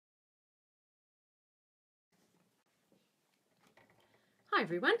Hi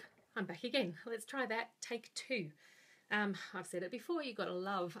everyone, I'm back again. Let's try that, take two. I've said it before, you've got to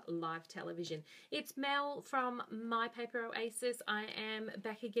love live television. It's Mel from My Paper Oasis. I am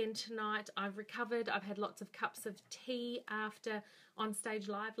back again tonight. I've recovered. I've had lots of cups of tea after On Stage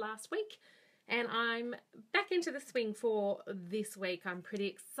Live last week. And I'm back into the swing for this week. I'm pretty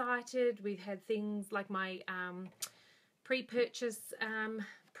excited. We've had things like my pre-purchase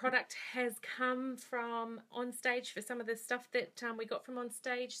product has come from On Stage for some of the stuff that we got from On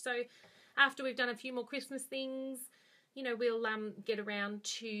Stage. So after we've done a few more Christmas things, you know, we'll get around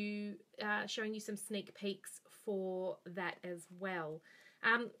to showing you some sneak peeks for that as well.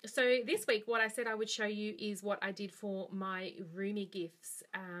 So this week, what I said I would show you is what I did for my roomie gifts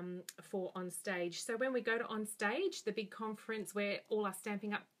for On Stage. So when we go to On Stage, the big conference where all our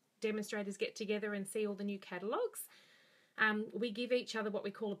Stampin' Up demonstrators get together and see all the new catalogues, we give each other what we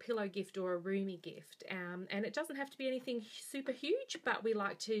call a pillow gift or a roomie gift. And it doesn't have to be anything super huge, but we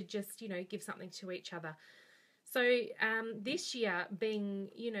like to just, you know, give something to each other. So this year, being,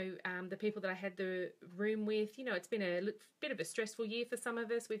 you know, the people that I had the room with, you know, it's been a bit of a stressful year for some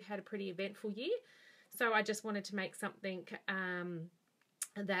of us. We've had a pretty eventful year. So I just wanted to make something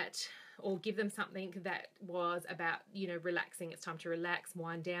or give them something that was about, you know, relaxing. It's time to relax,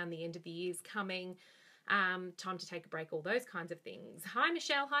 wind down, the end of the year's coming. Time to take a break, all those kinds of things. Hi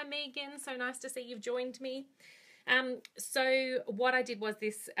Michelle, hi Megan, so nice to see you've joined me. So what I did was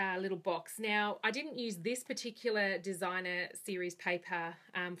this little box. Now, I didn't use this particular designer series paper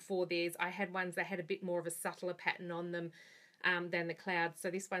for theirs. I had ones that had a bit more of a subtler pattern on them than the clouds. So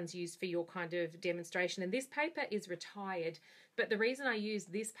this one's used for your kind of demonstration. And this paper is retired. But the reason I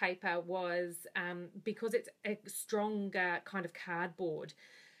used this paper was because it's a stronger kind of cardboard.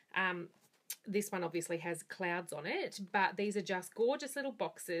 This one obviously has clouds on it, but these are just gorgeous little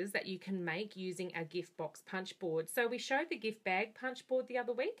boxes that you can make using a gift box punch board. So we showed the gift bag punch board the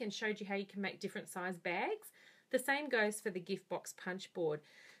other week and showed you how you can make different size bags. The same goes for the gift box punch board.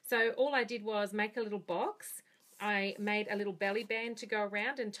 So all I did was make a little box. I made a little belly band to go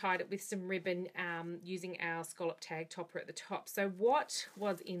around and tied it with some ribbon using our scallop tag topper at the top. So what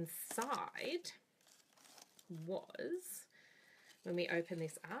was inside was, when we open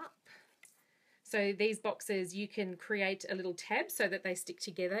this up, so these boxes, you can create a little tab so that they stick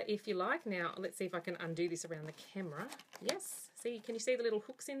together if you like. Now, let's see if I can undo this around the camera. Yes, see, can you see the little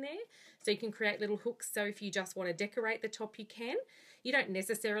hooks in there? So you can create little hooks. So if you just want to decorate the top, you can. You don't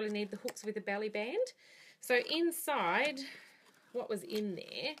necessarily need the hooks with a belly band. So inside, what was in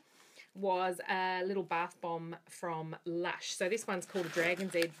there was a little bath bomb from Lush. So this one's called a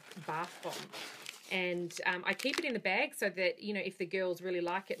Dragon's Egg bath bomb. And I keep it in the bag so that, you know, if the girls really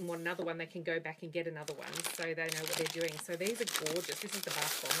like it and want another one, they can go back and get another one so they know what they're doing. So these are gorgeous. This is the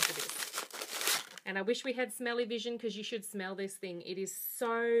bath bomb. Look at this. And I wish we had smelly vision because you should smell this thing. It is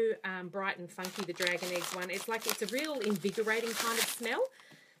so bright and funky, the Dragon Eggs one. It's like it's a real invigorating kind of smell.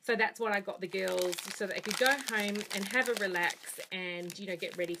 So that's what I got the girls so that they could go home and have a relax and, you know,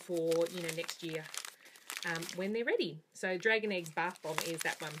 get ready for, you know, next year when they're ready. So Dragon Eggs bath bomb is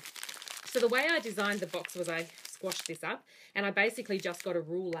that one. So the way I designed the box was I squashed this up and I basically just got a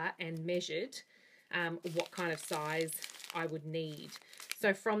ruler and measured what kind of size I would need.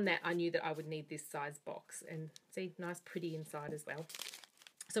 So from that, I knew that I would need this size box. And see, nice pretty inside as well.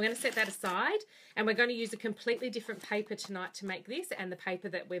 So I'm going to set that aside and we're going to use a completely different paper tonight to make this, and the paper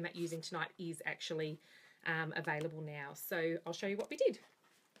that we're using tonight is actually available now. So I'll show you what we did.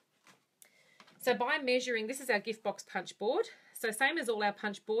 So by measuring, this is our gift box punch board. So same as all our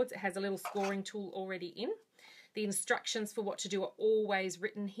punch boards, it has a little scoring tool already in. The instructions for what to do are always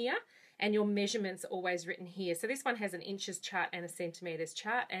written here, and your measurements are always written here. So this one has an inches chart and a centimetres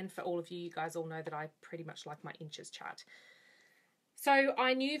chart, and for all of you, you guys all know that I pretty much like my inches chart. So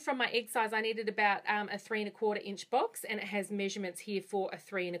I knew from my egg size I needed about a 3 1/4 inch box, and it has measurements here for a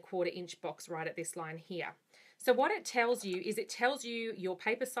 3 1/4 inch box right at this line here. So what it tells you is it tells you your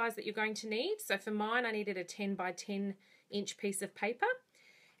paper size that you're going to need. So for mine, I needed a 10 by 10 inch piece of paper.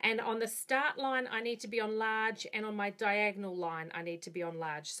 And on the start line, I need to be on large, and on my diagonal line, I need to be on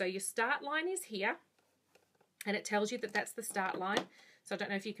large. So your start line is here, and it tells you that that's the start line. So I don't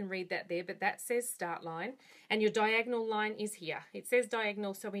know if you can read that there, but that says start line. And your diagonal line is here. It says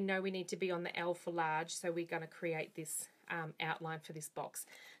diagonal, so we know we need to be on the L for large. So we're going to create this outline for this box.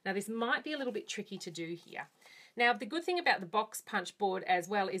 Now this might be a little bit tricky to do here. Now the good thing about the box punch board as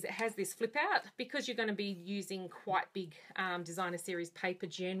well is it has this flip out. Because you're going to be using quite big designer series paper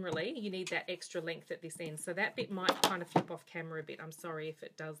generally, you need that extra length at this end. So that bit might kind of flip off camera a bit. I'm sorry if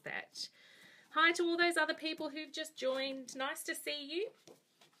it does that. Hi to all those other people who've just joined. Nice to see you.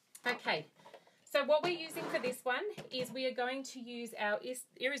 Okay, So what we're using for this one is we are going to use our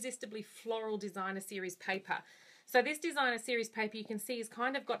Irresistibly Floral Designer Series paper. So this Designer Series paper you can see has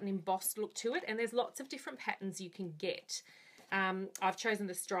kind of got an embossed look to it, and there's lots of different patterns you can get. I've chosen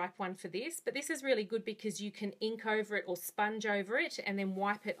the stripe one for this, but this is really good because you can ink over it or sponge over it and then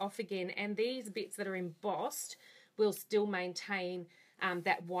wipe it off again, and these bits that are embossed will still maintain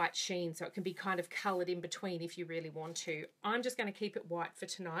that white sheen, so it can be kind of coloured in between if you really want to. I'm just going to keep it white for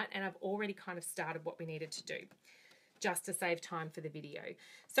tonight, and I've already kind of started what we needed to do just to save time for the video.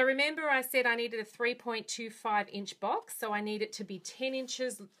 So remember I said I needed a 3.25 inch box, so I need it to be 10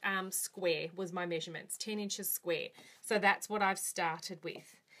 inches square was my measurements, 10 inches square. So that's what I've started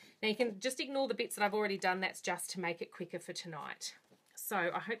with. Now you can just ignore the bits that I've already done, that's just to make it quicker for tonight. So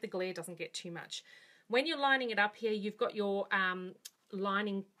I hope the glare doesn't get too much. When you're lining it up here, you've got your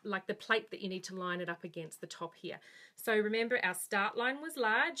lining, like the plate that you need to line it up against the top here. So remember our start line was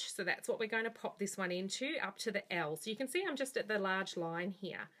large, so that's what we're going to pop this one into, up to the L. So you can see I'm just at the large line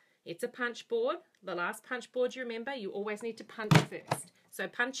here. It's a punch board. The last punch board, you remember, you always need to punch first. So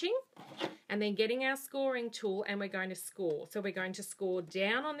punching and then getting our scoring tool, and we're going to score. So we're going to score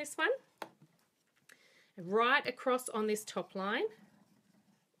down on this one, right across on this top line.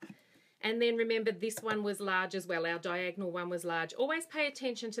 And then remember this one was large as well, our diagonal one was large. Always pay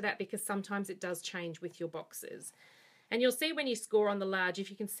attention to that because sometimes it does change with your boxes. And you'll see when you score on the large,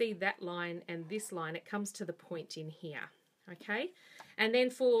 if you can see that line and this line, it comes to the point in here, okay? And then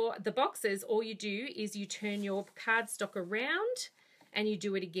for the boxes, all you do is you turn your cardstock around and you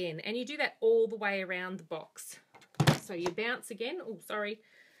do it again. And you do that all the way around the box. So you bounce again, oh sorry,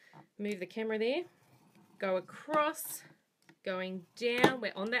 move the camera there, go across, going down,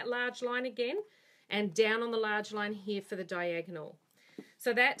 we're on that large line again, and down on the large line here for the diagonal.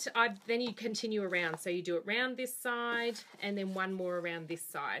 So that, then you continue around. So you do it around this side, and then one more around this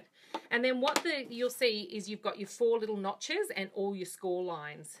side. And then what you'll see is you've got your 4 little notches and all your score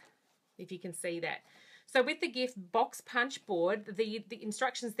lines, if you can see that. So with the gift box punch board, the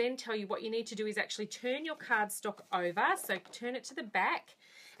instructions then tell you what you need to do is actually turn your cardstock over, so turn it to the back,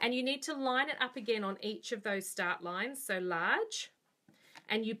 and you need to line it up again on each of those start lines, so large,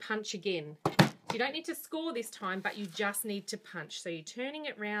 and you punch again. You don't need to score this time, but you just need to punch. So you're turning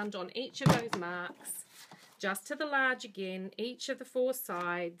it round on each of those marks, just to the large again, each of the 4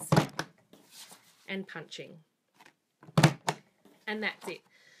 sides, and punching. And that's it.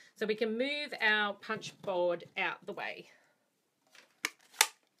 So we can move our punch board out the way.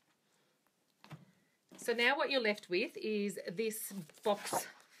 So now what you're left with is this box,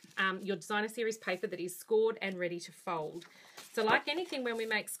 your Designer Series paper that is scored and ready to fold. So like anything, when we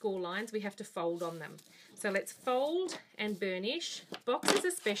make score lines, we have to fold on them. So let's fold and burnish. Boxes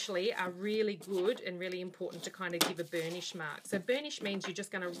especially are really good and really important to kind of give a burnish mark. So burnish means you're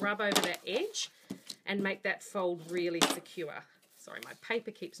just going to rub over that edge and make that fold really secure. Sorry, my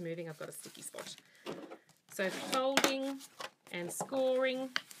paper keeps moving. I've got a sticky spot. So folding and scoring.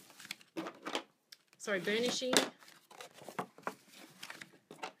 Sorry, burnishing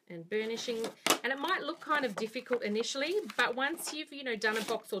and burnishing. And it might look kind of difficult initially, but once you've done a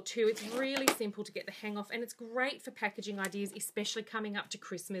box or two, it's really simple to get the hang off, and it's great for packaging ideas, especially coming up to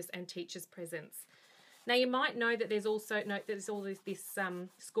Christmas and teachers' presents. Now you might know that there's also there's all this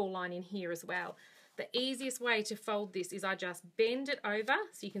score line in here as well. The easiest way to fold this is I just bend it over,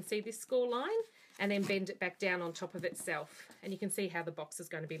 so you can see this score line, and then bend it back down on top of itself. And you can see how the box is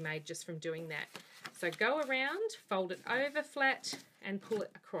going to be made just from doing that. So go around, fold it over flat, and pull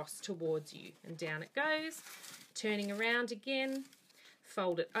it across towards you. And down it goes, turning around again,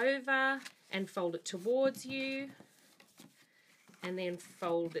 fold it over, and fold it towards you. And then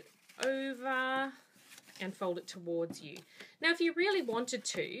fold it over, and fold it towards you. Now if you really wanted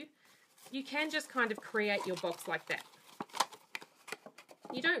to, you can just kind of create your box like that.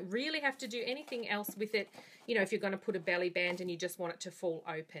 You don't really have to do anything else with it, if you're going to put a belly band and you just want it to fall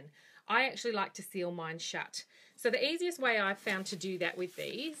open. I actually like to seal mine shut. So the easiest way I've found to do that with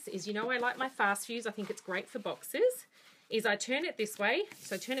these is, I like my fast fuse, I think it's great for boxes, is I turn it this way,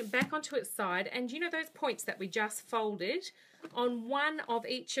 so turn it back onto its side, and those points that we just folded, on one of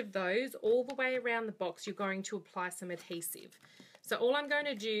each of those, all the way around the box, you're going to apply some adhesive. So all I'm going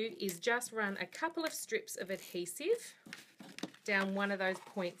to do is just run a couple of strips of adhesive down one of those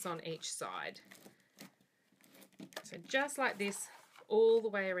points on each side. So just like this, all the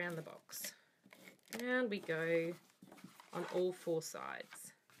way around the box. Round we go on all 4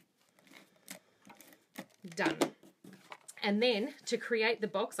 sides. Done. And then to create the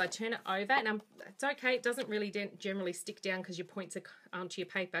box, I turn it over, and it's okay, it doesn't really generally stick down because your points are onto your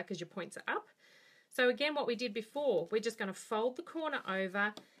paper because your points are up. So again, what we did before, we're just going to fold the corner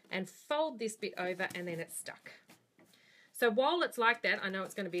over and fold this bit over, and then it's stuck. So while it's like that, I know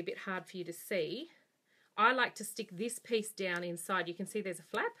it's going to be a bit hard for you to see. I like to stick this piece down inside. You can see there's a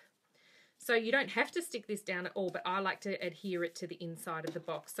flap. So you don't have to stick this down at all, but I like to adhere it to the inside of the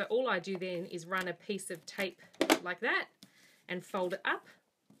box. So all I do then is run a piece of tape like that and fold it up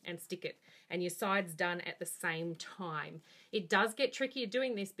and stick it. And your side's done at the same time. It does get trickier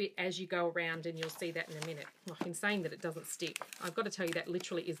doing this bit as you go around, and you'll see that in a minute. I've been saying that it doesn't stick. I've got to tell you that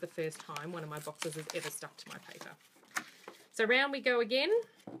literally is the first time one of my boxes has ever stuck to my paper. So round we go again,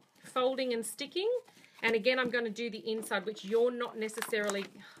 folding and sticking. And again, I'm going to do the inside, which you're not necessarily...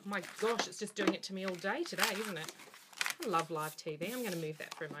 Oh my gosh, it's just doing it to me all day today, isn't it? I love live TV. I'm going to move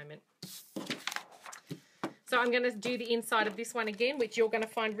that for a moment. So I'm going to do the inside of this one again, which you're going to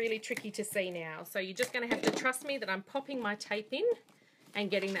find really tricky to see now. So you're just going to have to trust me that I'm popping my tape in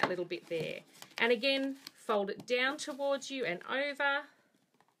and getting that little bit there. And again, fold it down towards you and over.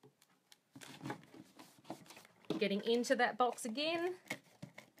 Getting into that box again.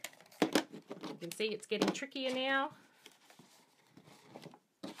 You can see it's getting trickier now.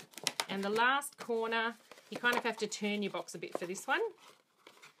 And the last corner, you kind of have to turn your box a bit for this one.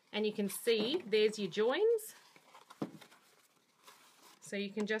 And you can see there's your joins. So you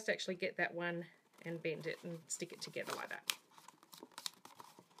can just actually get that one and bend it and stick it together like that.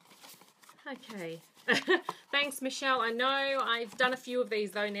 Okay. Thanks, Michelle. I know I've done a few of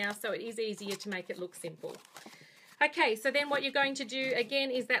these though now, so it is easier to make it look simple. Okay, so then what you're going to do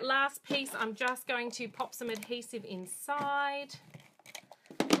again is that last piece, I'm just going to pop some adhesive inside.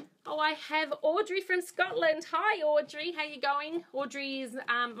 Oh, I have Audrey from Scotland. Hi, Audrey. How you going? Audrey is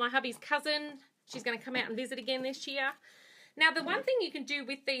my hubby's cousin. She's going to come out and visit again this year. Now, the one thing you can do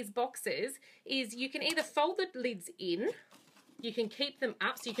with these boxes is you can either fold the lids in, you can keep them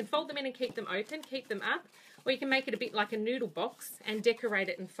up, so you can fold them in and keep them open, keep them up, or you can make it a bit like a noodle box and decorate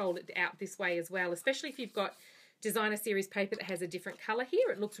it and fold it out this way as well, especially if you've got designer series paper that has a different color here.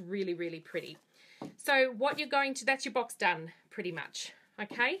 It looks really, really pretty. So what you're going to, that's your box done pretty much,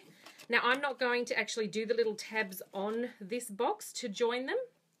 okay? Now I'm not going to actually do the little tabs on this box to join them,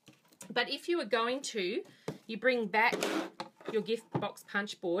 but if you are going to, you bring back your gift box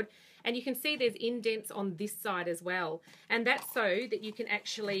punch board and you can see there's indents on this side as well. And that's so that you can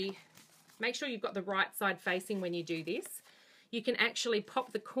actually make sure you've got the right side facing when you do this. You can actually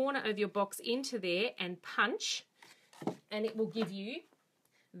pop the corner of your box into there and punch, and it will give you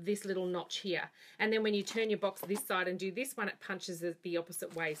this little notch here. And then when you turn your box this side and do this one, it punches the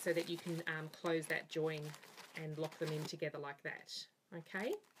opposite way so that you can close that join and lock them in together like that.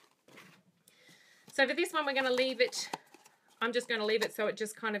 Okay. So for this one, we're going to leave it, I'm just going to leave it so it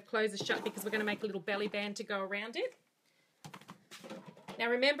just kind of closes shut because we're going to make a little belly band to go around it. Now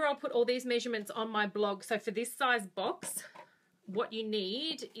remember, I'll put all these measurements on my blog. So for this size box, what you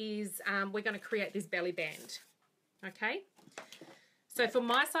need is, we're going to create this belly band. Okay, so for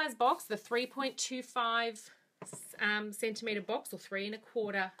my size box, the 3.25 centimetre box, or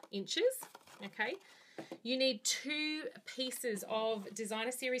 3¼ inches, okay, you need 2 pieces of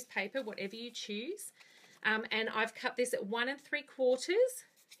designer series paper, whatever you choose, and I've cut this at 1 3/4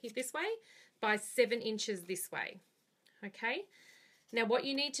 this way by 7 inches this way, okay. Now what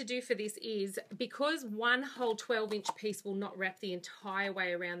you need to do for this is, because one whole 12-inch piece will not wrap the entire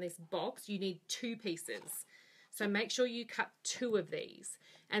way around this box, you need 2 pieces. So make sure you cut 2 of these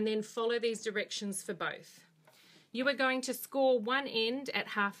and then follow these directions for both. You are going to score one end at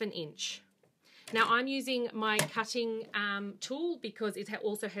 1/2 inch. Now I'm using my cutting tool because it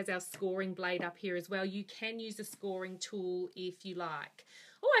also has our scoring blade up here as well. You can use a scoring tool if you like.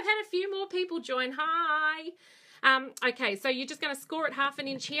 Oh, I've had a few more people join. Hi. Okay, so you're just going to score at 1/2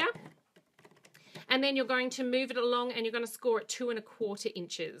 inch here. And then you're going to move it along and you're going to score at 2¼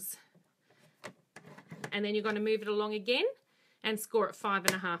 inches. And then you're going to move it along again and score at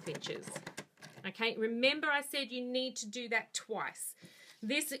 5½ inches. Okay, remember I said you need to do that twice.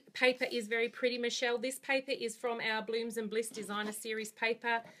 This paper is very pretty, Michelle. This paper is from our Blooms and Bliss designer series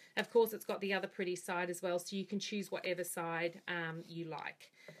paper. Of course, it's got the other pretty side as well, so you can choose whatever side you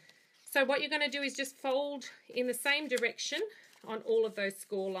like. So what you're going to do is just fold in the same direction on all of those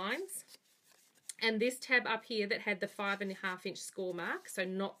score lines. And this tab up here that had the 5½ inch score mark, so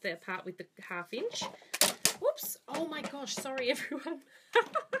not the part with the 1/2 inch. Whoops, oh my gosh, sorry everyone.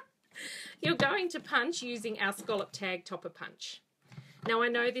 You're going to punch using our scallop tag topper punch. Now I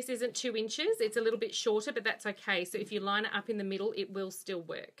know this isn't 2 inches, it's a little bit shorter, but that's okay. So if you line it up in the middle, it will still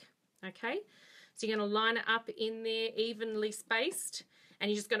work, okay? So you're going to line it up in there evenly spaced, and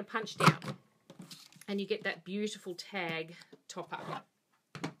you're just going to punch down. And you get that beautiful tag topper.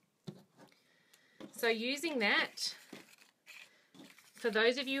 So using that, for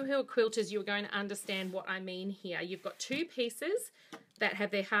those of you who are quilters, you're going to understand what I mean here. You've got 2 pieces that have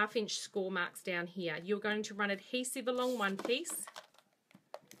their 1/2 inch score marks down here. You're going to run adhesive along one piece.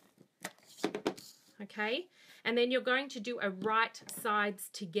 Okay, and then you're going to do a right sides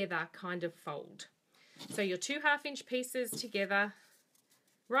together kind of fold. So your 2 1/2 inch pieces together,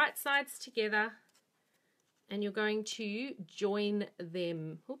 right sides together, and you're going to join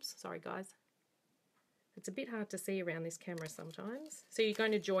them. Oops, sorry guys. It's a bit hard to see around this camera sometimes. So you're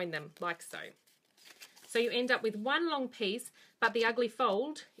going to join them like so. So you end up with one long piece, but the ugly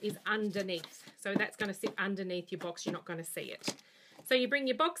fold is underneath. So that's going to sit underneath your box. You're not going to see it. So you bring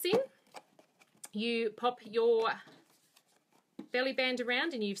your box in, you pop your belly band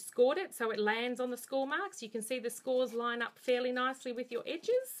around and you've scored it so it lands on the score marks. You can see the scores line up fairly nicely with your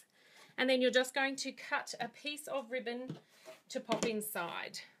edges. And then you're just going to cut a piece of ribbon to pop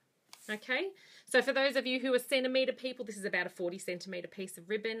inside. Okay, so for those of you who are centimetre people, this is about a 40 centimetre piece of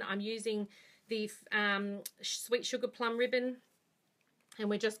ribbon. I'm using the Sweet Sugar Plum ribbon, and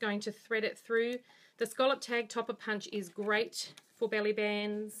we're just going to thread it through. The scallop tag topper punch is great for belly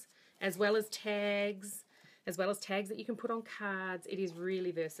bands, as well as tags that you can put on cards. It is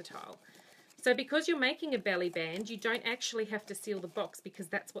really versatile. So because you're making a belly band, you don't actually have to seal the box because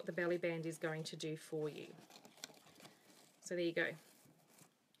that's what the belly band is going to do for you. So there you go.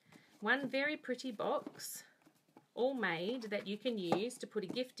 One very pretty box, all made, that you can use to put a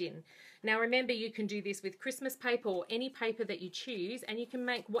gift in. Now remember, you can do this with Christmas paper or any paper that you choose, and you can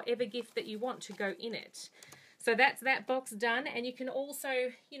make whatever gift that you want to go in it. So that's that box done, and you can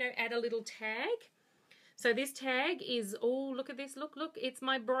also, you know, add a little tag. So this tag is, oh, look at this, look, it's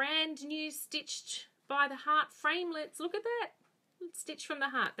my brand new Stitched by the Heart framelits. Look at that. Stitched from the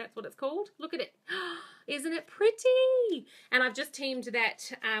Heart, that's what it's called. Look at it. Isn't it pretty? And I've just teamed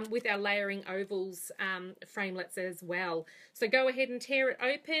that with our Layering Ovals framelits as well. So go ahead and tear it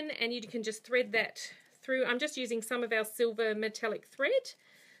open and you can just thread that through. I'm just using some of our silver metallic thread.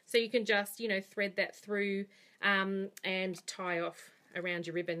 So you can just, you know, thread that through and tie off around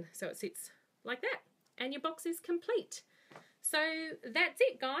your ribbon so it sits like that. And your box is complete. So that's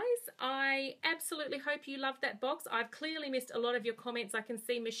it, guys. I absolutely hope you loved that box. I've clearly missed a lot of your comments. I can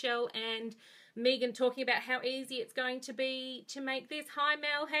see Michelle and Megan talking about how easy it's going to be to make this. Hi,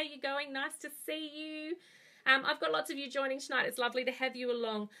 Mel. How are you going? Nice to see you. I've got lots of you joining tonight. It's lovely to have you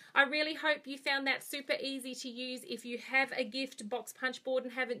along. I really hope you found that super easy to use. If you have a gift box punch board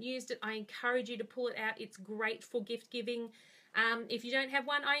and haven't used it, I encourage you to pull it out. It's great for gift giving. If you don't have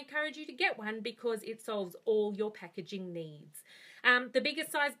one, I encourage you to get one because it solves all your packaging needs. The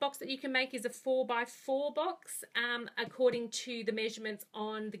biggest size box that you can make is a 4x4 box according to the measurements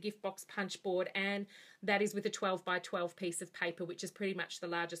on the gift box punch board, and that is with a 12x12 piece of paper, which is pretty much the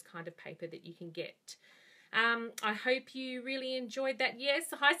largest kind of paper that you can get. I hope you really enjoyed that. Yes,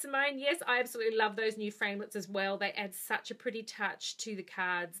 hi Simone. Yes, I absolutely love those new framelits as well. They add such a pretty touch to the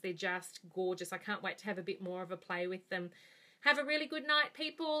cards. They're just gorgeous. I can't wait to have a bit more of a play with them. Have a really good night,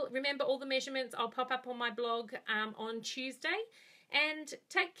 people. Remember, all the measurements I'll pop up on my blog on Tuesday. And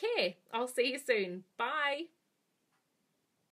take care. I'll see you soon. Bye.